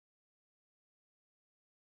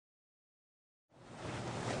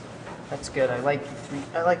That's good. I like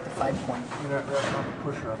the 5-point. You're not on the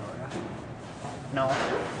push run, are you? No.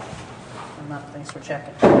 I'm not. Thanks for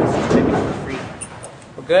checking. This is for free.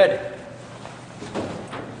 We're good.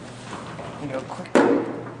 We do a quick.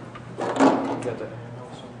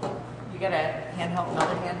 You got a handheld,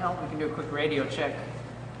 another handheld? We can do a quick radio check.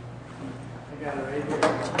 I got a radio.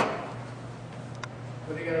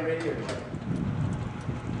 What do you got a radio check?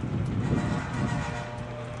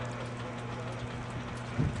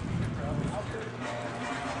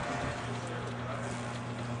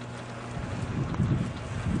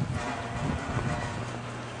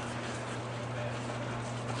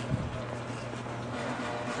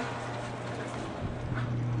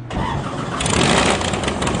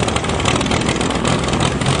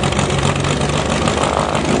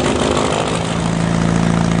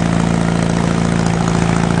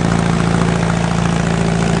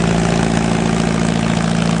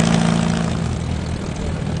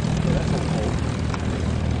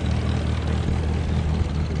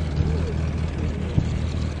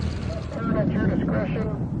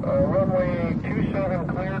 Runway 27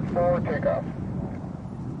 cleared for takeoff.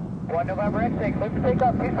 1 November X-Take, cleared for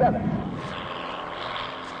takeoff, 27.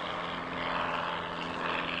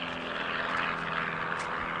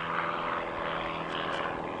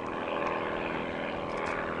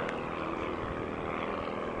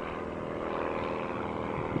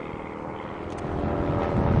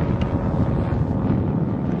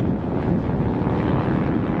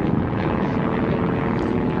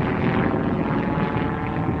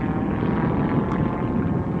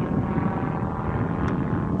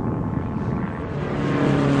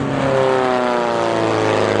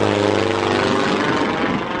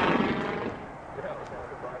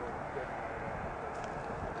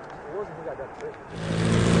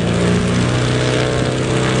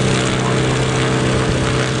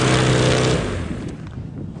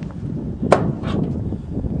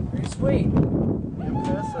 Pretty sweet.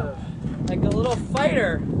 Impressive. Like a little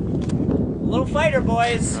fighter. Little fighter,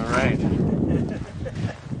 boys. All right.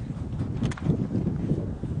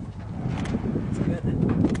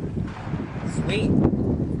 Sweet.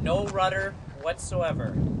 No rudder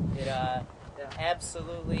whatsoever. It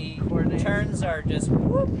absolutely turns are just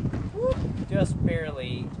whoop, whoop, just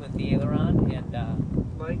barely with the aileron, and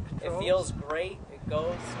it feels great. It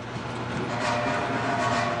goes.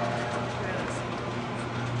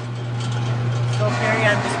 So carry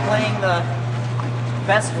on displaying the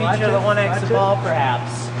best feature of the Onex of all,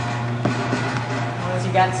 perhaps. Once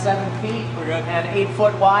you got 7 feet and 8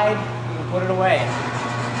 foot wide, you can put it away.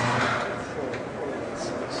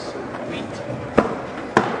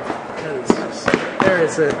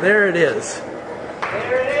 There it is.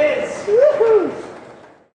 There it is. Woohoo!